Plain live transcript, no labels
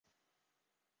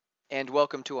And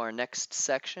welcome to our next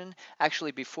section.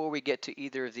 Actually, before we get to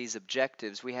either of these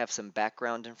objectives, we have some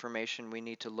background information we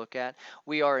need to look at.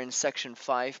 We are in section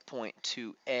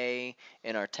 5.2a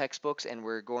in our textbooks, and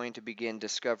we're going to begin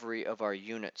discovery of our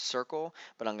unit circle,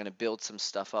 but I'm going to build some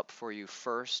stuff up for you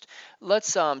first.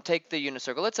 Let's take the unit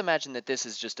circle. Let's imagine that this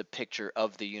is just a picture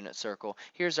of the unit circle.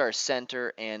 Here's our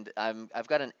center, and I've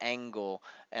got an angle,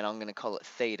 and I'm going to call it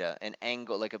theta, an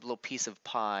angle, like a little piece of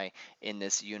pie in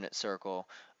this unit circle.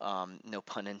 No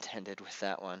pun intended with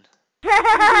that one.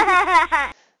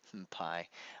 Pi.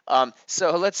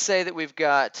 So let's say that we've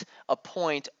got a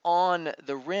point on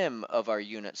the rim of our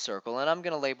unit circle, and I'm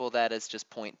going to label that as just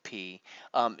point P.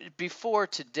 Before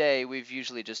today, we've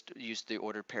usually just used the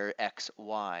ordered pair x,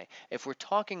 y. If we're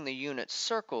talking the unit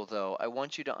circle, though, I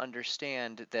want you to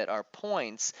understand that our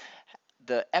points,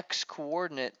 the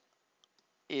x-coordinate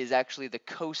is actually the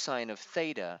cosine of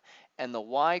theta, and the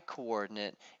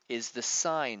y-coordinate is the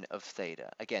sine of theta.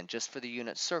 Again, just for the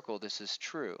unit circle, this is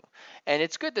true. And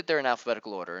it's good that they're in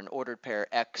alphabetical order. An ordered pair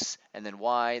x and then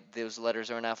y, those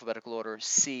letters are in alphabetical order.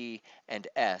 C and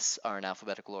S are in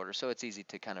alphabetical order. So it's easy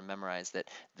to kind of memorize that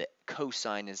the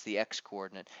cosine is the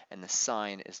x-coordinate and the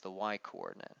sine is the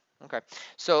y-coordinate. Okay,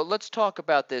 so let's talk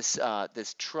about this,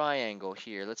 this triangle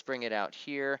here. Let's bring it out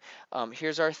here.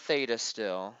 Here's our theta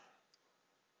still.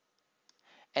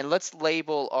 And let's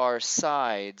label our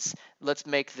sides. Let's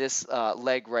make this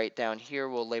leg right down here.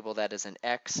 We'll label that as an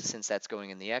X since that's going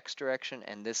in the X direction.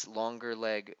 And this longer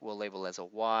leg we'll label as a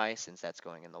Y since that's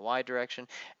going in the Y direction.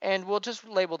 And we'll just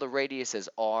label the radius as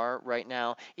R right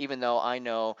now, even though I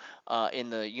know in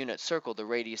the unit circle the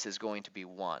radius is going to be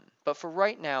 1. But for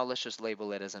right now, let's just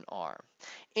label it as an R.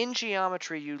 In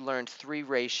geometry, you learned 3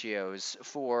 ratios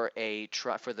for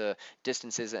the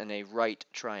distances in a right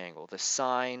triangle: the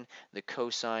sine, the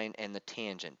cosine, and the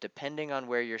tangent, depending on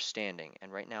where you're standing.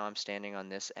 And right now I'm standing on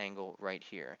this angle right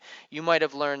here. You might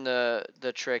have learned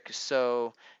the trick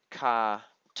so, ka,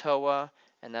 toa,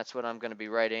 and that's what I'm going to be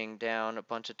writing down a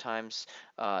bunch of times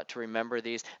to remember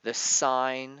these. The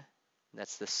sine,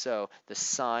 that's the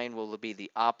sine will be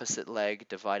the opposite leg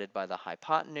divided by the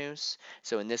hypotenuse.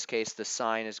 So in this case, the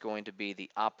sine is going to be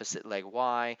the opposite leg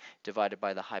y divided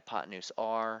by the hypotenuse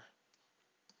r.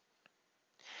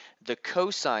 The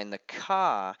cosine, the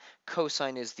ka,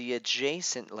 cosine is the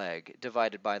adjacent leg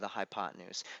divided by the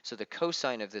hypotenuse. So the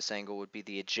cosine of this angle would be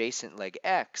the adjacent leg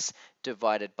x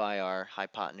divided by our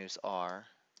hypotenuse r.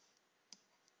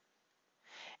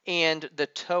 And the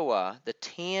toa, the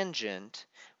tangent,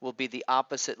 will be the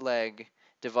opposite leg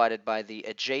divided by the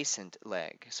adjacent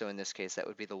leg. So in this case, that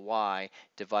would be the y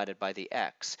divided by the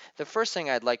x. The first thing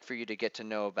I'd like for you to get to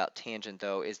know about tangent,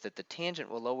 though, is that the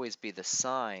tangent will always be the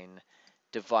sine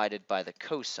divided by the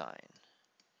cosine.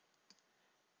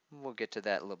 We'll get to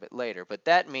that a little bit later, but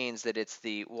that means that it's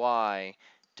the y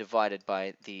divided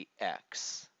by the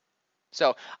x.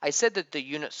 So I said that the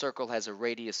unit circle has a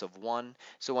radius of 1,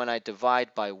 so when I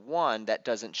divide by 1, that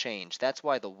doesn't change. That's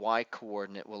why the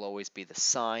y-coordinate will always be the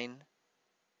sine,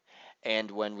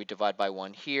 and when we divide by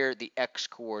 1 here, the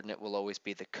x-coordinate will always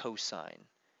be the cosine.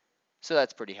 So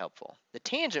that's pretty helpful. The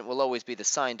tangent will always be the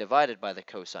sine divided by the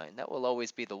cosine. That will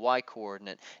always be the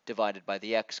y-coordinate divided by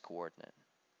the x-coordinate.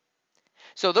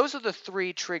 So those are the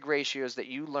 3 trig ratios that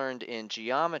you learned in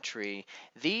geometry.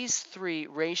 These 3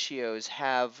 ratios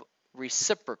have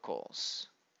reciprocals.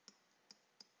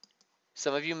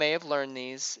 Some of you may have learned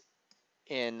these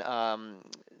in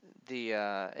the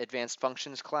advanced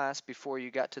functions class before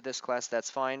you got to this class. That's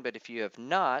fine, but if you have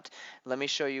not, let me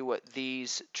show you what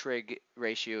these trig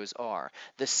ratios are.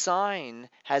 The sine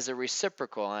has a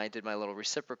reciprocal, and I did my little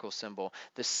reciprocal symbol.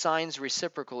 The sine's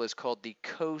reciprocal is called the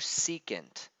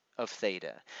cosecant of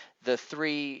theta. The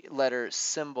 3-letter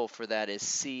symbol for that is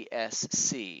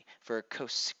CSC, for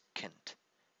cosecant.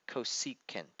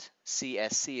 Cosecant.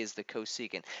 CSC is the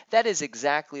cosecant. That is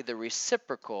exactly the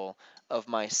reciprocal of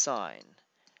my sine.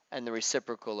 And the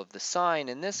reciprocal of the sine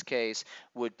in this case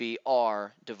would be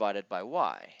r divided by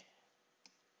y.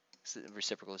 So the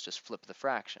reciprocal is just flip the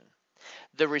fraction.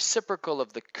 The reciprocal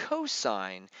of the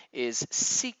cosine is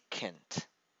secant.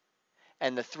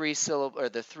 And the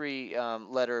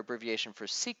 3-letter abbreviation for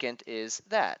secant is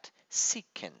that,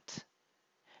 secant.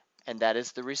 And that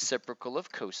is the reciprocal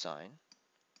of cosine.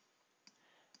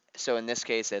 So in this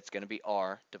case, it's going to be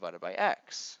r divided by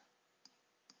x.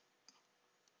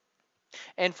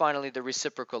 And finally, the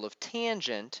reciprocal of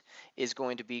tangent is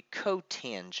going to be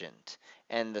cotangent.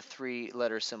 And the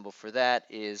 3-letter symbol for that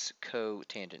is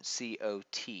cotangent,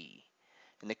 C-O-T.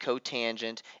 And the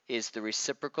cotangent is the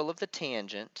reciprocal of the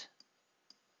tangent,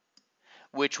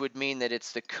 which would mean that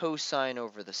it's the cosine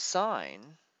over the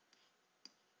sine.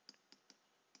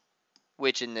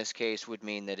 which in this case would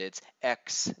mean that it's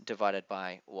x divided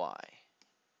by y.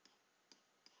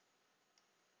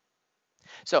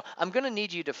 So I'm going to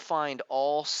need you to find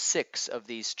all 6 of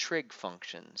these trig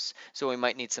functions. So we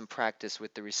might need some practice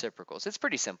with the reciprocals. It's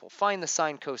pretty simple. Find the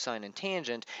sine, cosine, and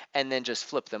tangent, and then just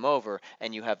flip them over,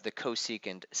 and you have the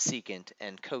cosecant, secant,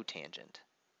 and cotangent.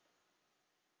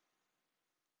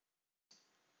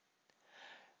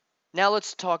 Now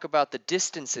let's talk about the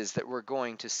distances that we're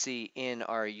going to see in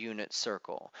our unit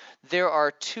circle. There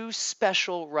are 2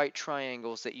 special right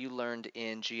triangles that you learned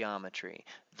in geometry: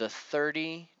 the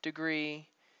 30-degree,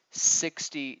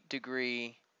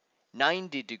 60-degree,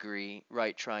 90-degree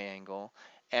right triangle,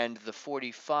 and the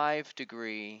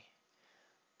 45-degree,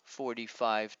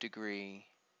 45-degree,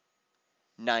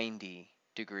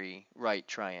 90-degree right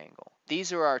triangle.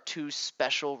 These are our 2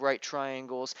 special right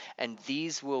triangles, and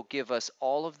these will give us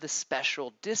all of the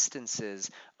special distances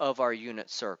of our unit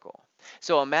circle.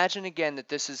 So imagine again that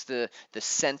this is the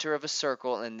center of a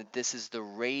circle and that this is the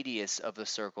radius of the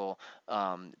circle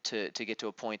to get to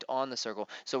a point on the circle.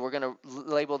 So we're going to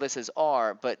label this as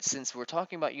R, but since we're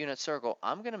talking about unit circle,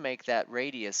 I'm going to make that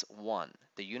radius 1.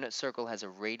 The unit circle has a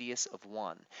radius of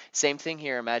 1. Same thing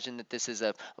here. Imagine that this is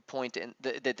a point in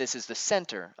that this is the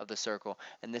center of the circle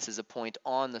and this is a point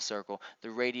on the circle. The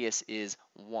radius is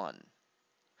 1.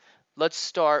 Let's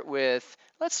start with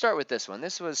this one.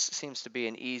 This seems to be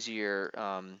an easier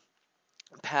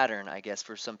pattern, I guess,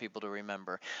 for some people to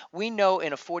remember. We know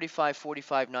in a 45,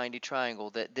 45, 90 triangle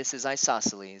that this is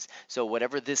isosceles. So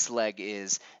whatever this leg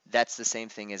is, that's the same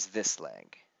thing as this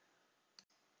leg.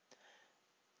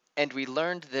 And we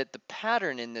learned that the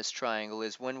pattern in this triangle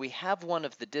is when we have one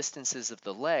of the distances of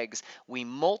the legs, we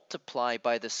multiply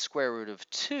by the square root of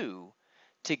 2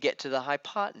 to get to the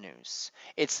hypotenuse.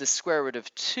 It's the square root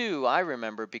of 2, I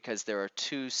remember, because there are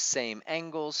 2 same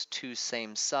angles, 2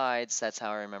 same sides. That's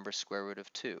how I remember square root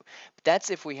of 2. But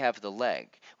that's if we have the leg.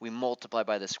 We multiply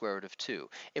by the square root of 2.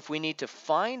 If we need to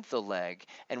find the leg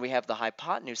and we have the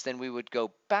hypotenuse, then we would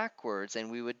go backwards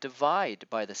and we would divide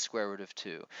by the square root of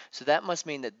 2. So that must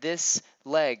mean that this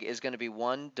leg is going to be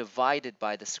 1 divided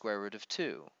by the square root of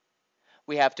 2.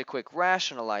 We have to quick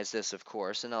rationalize this, of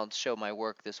course, and I'll show my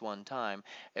work this one time.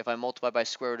 If I multiply by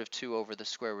square root of 2 over the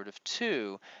square root of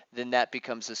 2, then that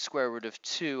becomes the square root of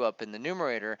 2 up in the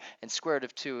numerator, and square root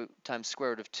of 2 times square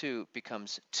root of 2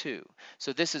 becomes 2.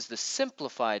 So this is the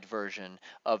simplified version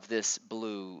of this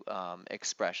blue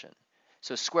expression.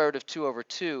 So square root of 2 over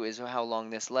 2 is how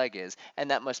long this leg is, and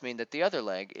that must mean that the other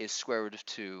leg is square root of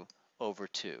 2 over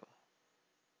 2.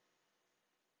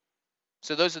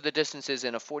 So those are the distances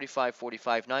in a 45,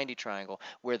 45, 90 triangle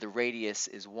where the radius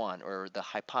is 1 or the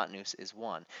hypotenuse is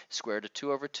 1. Square root of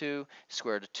 2 over 2,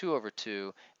 square root of 2 over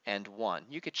 2, and 1.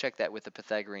 You could check that with the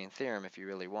Pythagorean theorem if you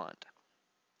really want.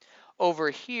 Over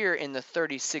here in the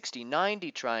 30, 60,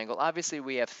 90 triangle, obviously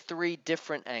we have 3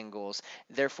 different angles,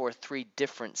 therefore 3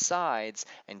 different sides,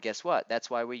 and guess what? That's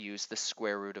why we use the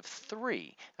square root of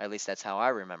 3. At least that's how I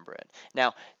remember it.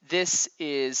 Now, this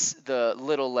is the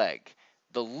little leg.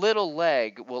 The little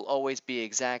leg will always be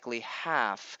exactly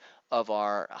half of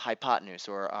our hypotenuse,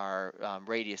 or our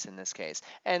radius in this case.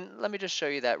 And let me just show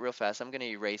you that real fast. I'm going to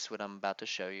erase what I'm about to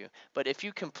show you. But if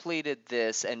you completed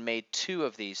this and made 2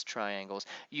 of these triangles,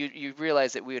 you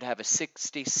realize that we would have a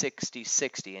 60, 60,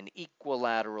 60, an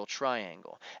equilateral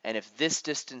triangle. And if this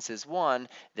distance is 1,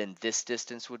 then this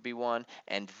distance would be 1,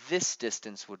 and this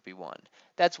distance would be 1.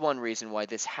 That's one reason why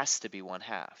this has to be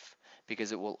 1/2,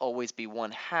 because it will always be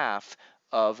 1/2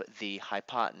 of the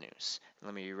hypotenuse.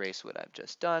 Let me erase what I've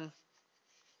just done.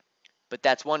 But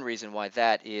that's one reason why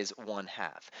that is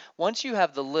 1/2. Once you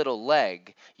have the little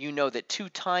leg, you know that 2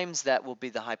 times that will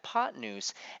be the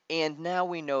hypotenuse, and now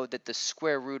we know that the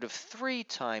square root of 3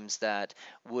 times that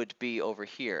would be over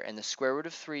here. And the square root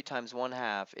of 3 times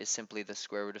 1/2 is simply the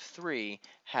square root of 3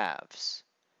 halves.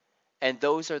 And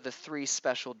those are the 3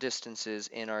 special distances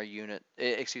in our unit,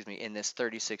 in this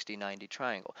 30, 60, 90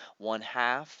 triangle.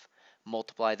 1/2,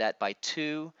 multiply that by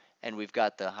 2, and we've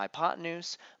got the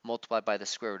hypotenuse, multiplied by the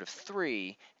square root of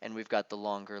 3, and we've got the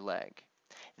longer leg.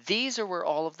 These are where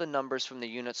all of the numbers from the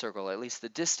unit circle, at least the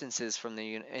distances from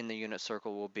in the unit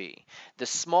circle, will be. The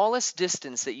smallest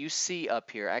distance that you see up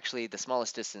here, actually the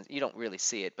smallest distance, you don't really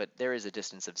see it, but there is a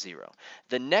distance of 0.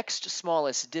 The next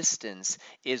smallest distance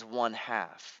is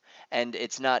 1/2. And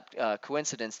it's not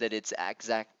coincidence that it's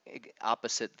exact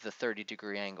opposite the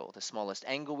 30-degree angle. The smallest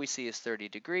angle we see is 30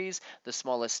 degrees. The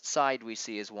smallest side we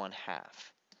see is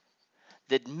 1/2.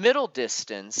 The middle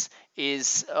distance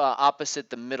is opposite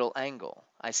the middle angle.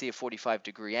 I see a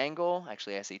 45-degree angle.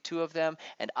 Actually, I see 2 of them.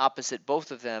 And opposite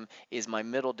both of them is my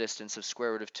middle distance of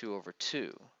square root of 2 over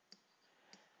 2.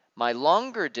 My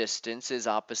longer distance is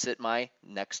opposite my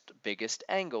next biggest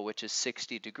angle, which is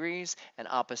 60 degrees, and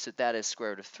opposite that is square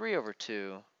root of 3 over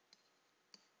 2.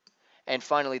 And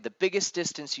finally, the biggest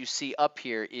distance you see up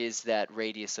here is that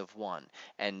radius of 1.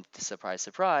 And surprise,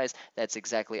 surprise, that's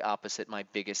exactly opposite my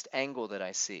biggest angle that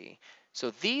I see.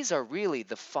 So these are really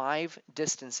the 5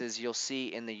 distances you'll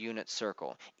see in the unit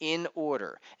circle in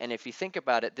order. And if you think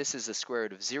about it, this is the square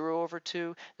root of 0 over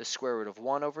 2, the square root of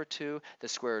 1 over 2, the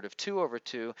square root of 2 over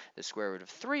 2, the square root of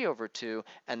 3 over 2,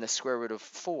 and the square root of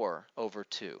 4 over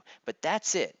 2. But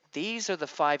that's it. These are the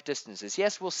 5 distances.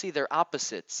 Yes, we'll see their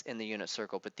opposites in the unit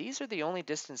circle, but these are the only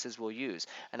distances we'll use.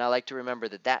 And I like to remember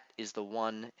that that is the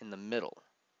one in the middle.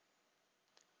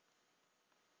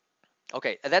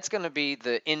 Okay, that's going to be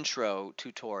the intro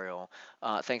tutorial.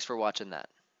 Thanks for watching that.